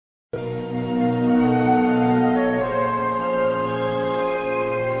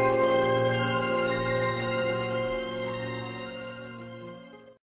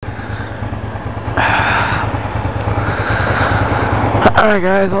Alright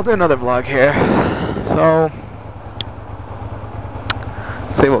guys, I'll do another vlog here. So,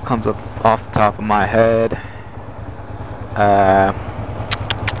 see what comes up off the top of my head.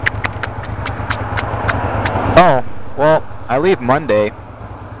 Oh, well, I leave Monday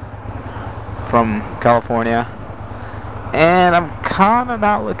from California, and I'm kinda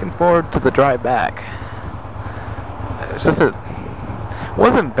not looking forward to the drive back. It's just it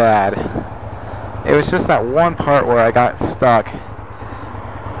wasn't bad. It was just that one part where I got stuck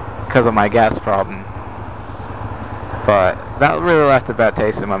because of my gas problem. But that really left a bad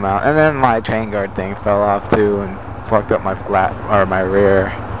taste in my mouth. And then my chain guard thing fell off too and fucked up my my rear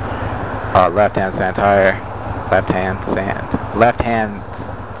left-hand side tire. Left-hand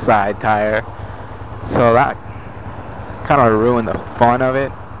side tire. So that kind of ruined the fun of it.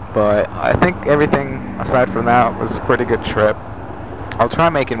 But I think everything aside from that was a pretty good trip. I'll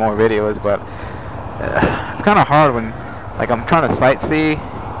try making more videos, but it's kind of hard when, like, I'm trying to sightsee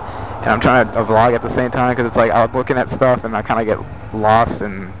and I'm trying to vlog at the same time, because it's like I'm looking at stuff and I kind of get lost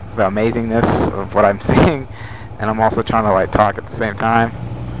in the amazingness of what I'm seeing, and I'm also trying to, like, talk at the same time.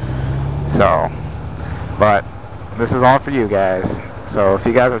 So, but this is all for you guys. So if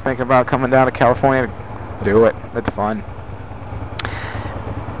you guys are thinking about coming down to California, do it. It's fun.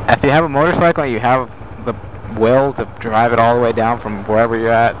 If you have a motorcycle and you have the will to drive it all the way down from wherever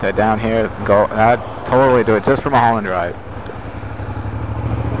you're at to down here, go. I'd totally do it just for Mulholland Drive.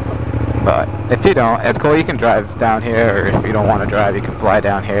 But if you don't, it's cool. You can drive down here, or if you don't want to drive, you can fly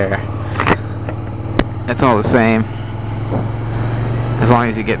down here. It's all the same, as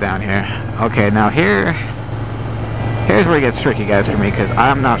long as you get down here. Okay, now here's where it gets tricky, guys, for me, because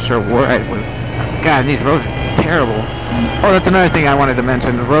I'm not sure where I was. God, these roads are terrible. Oh, that's another thing I wanted to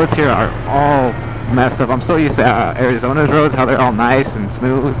mention. The roads here are all messed up. I'm so used to Arizona's roads, how they're all nice and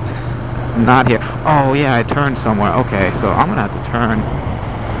smooth. Not here. Oh yeah, I turned somewhere. Okay, so I'm gonna have to turn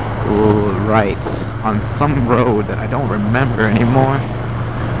right on some road that I don't remember anymore.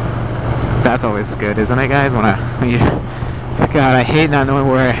 That's always good, isn't it, guys? God, I hate not knowing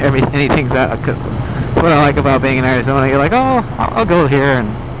where anything's at. Cause that's what I like about being in Arizona. You're like, oh, I'll go here,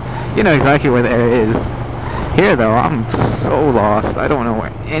 and you know exactly where the area is. Here, though, I'm so lost. I don't know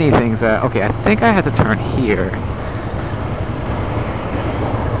where anything's at. Okay, I think I had to turn here.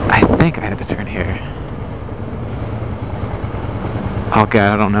 Oh, God,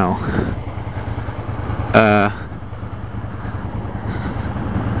 I don't know.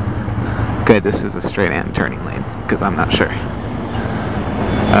 Good, this is a straight-in turning lane, because I'm not sure.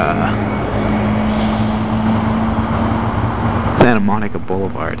 Santa Monica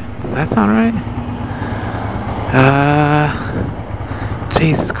Boulevard. Does that sound right?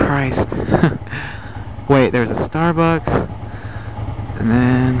 Jesus Christ. Wait, there's a Starbucks, and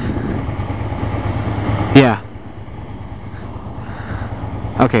then, yeah.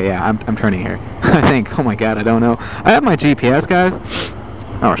 Okay, yeah, I'm turning here. I think. Oh my God, I don't know. I have my GPS, guys.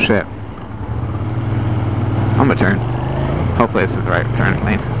 Oh shit. I'm gonna turn. Hopefully this is the right turning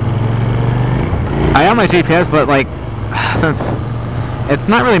lane. I have my GPS, but like, since it's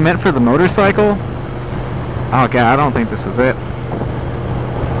not really meant for the motorcycle. Oh God, I don't think this is it.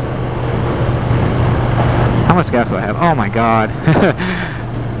 How much gas do I have? Oh my God.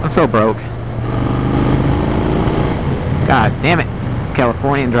 I'm so broke. God damn it.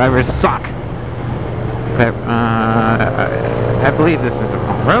 Californian drivers suck. I believe this is the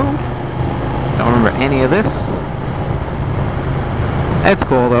wrong road. Don't remember any of this. It's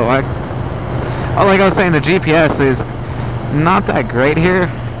cool though. Like I was saying, the GPS is not that great here.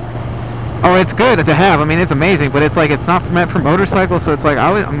 Oh, it's good to have. I mean, it's amazing, but it's like it's not meant for motorcycles, so it's like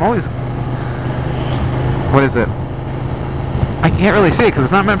I'm always. What is it? I can't really see it because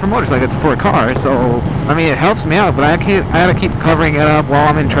it's not meant for motorcycles. It's for a car. So I mean, it helps me out, but I gotta keep covering it up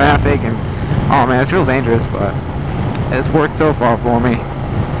while I'm in traffic, and oh man, it's real dangerous. But it's worked so far for me.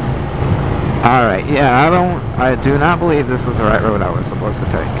 All right, yeah, I do not believe this was the right road I was supposed to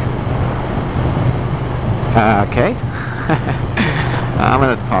take. Okay. I'm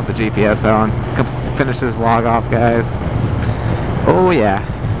gonna pop the GPS on. Finish this vlog off, guys. Oh yeah.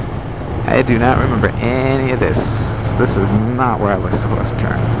 I do not remember any of this. This is not where I was supposed to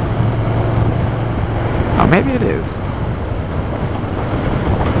turn. Oh, maybe it is.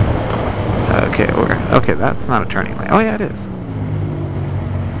 Okay, that's not a turning lane. Oh yeah, it is.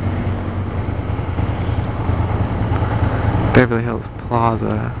 Beverly Hills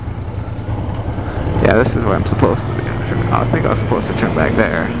Plaza. Yeah, this is where I'm supposed to be. I think I was supposed to turn back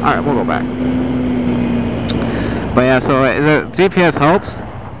there. Alright, we'll go back. But yeah, so the GPS helps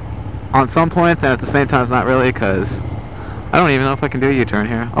on some points, and at the same time it's not really, because I don't even know if I can do a U-turn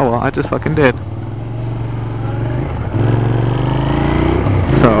here. Oh well, I just fucking did.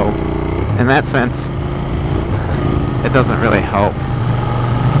 in that sense, it doesn't really help,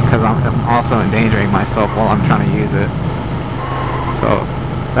 because I'm also endangering myself while I'm trying to use it. So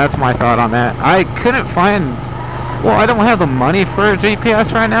that's my thought on that. I couldn't find, well, I don't have the money for a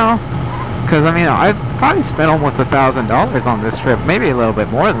GPS right now, because I mean, I've probably spent almost $1,000 on this trip, maybe a little bit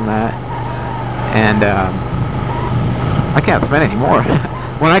more than that, and I can't spend any more.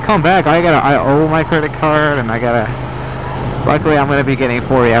 When I come back, I owe my credit card, and luckily I'm going to be getting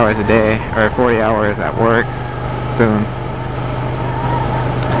 40 hours a day, or 40 hours at work soon,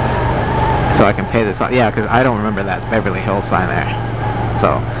 so I can pay this. Yeah, because I don't remember that Beverly Hills sign there. So,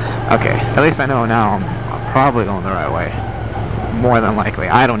 okay, at least I know now I'm probably going the right way. More than likely.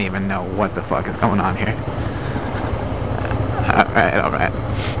 I don't even know what the fuck is going on here. Alright.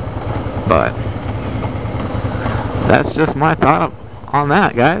 But that's just my thought on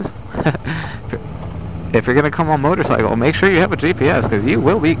that, guys. If you're gonna come on motorcycle, make sure you have a GPS, because you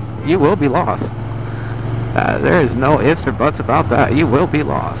will be lost. There is no ifs or buts about that. You will be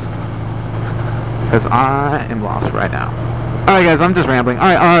lost. Because I am lost right now. Alright, guys, I'm just rambling.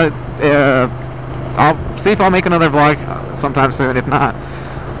 Alright, I'll see if I'll make another vlog sometime soon. If not,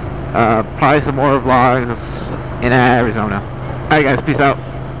 probably some more vlogs in Arizona. Alright, guys, peace out.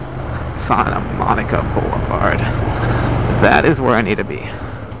 Santa Monica Boulevard. That is where I need to be.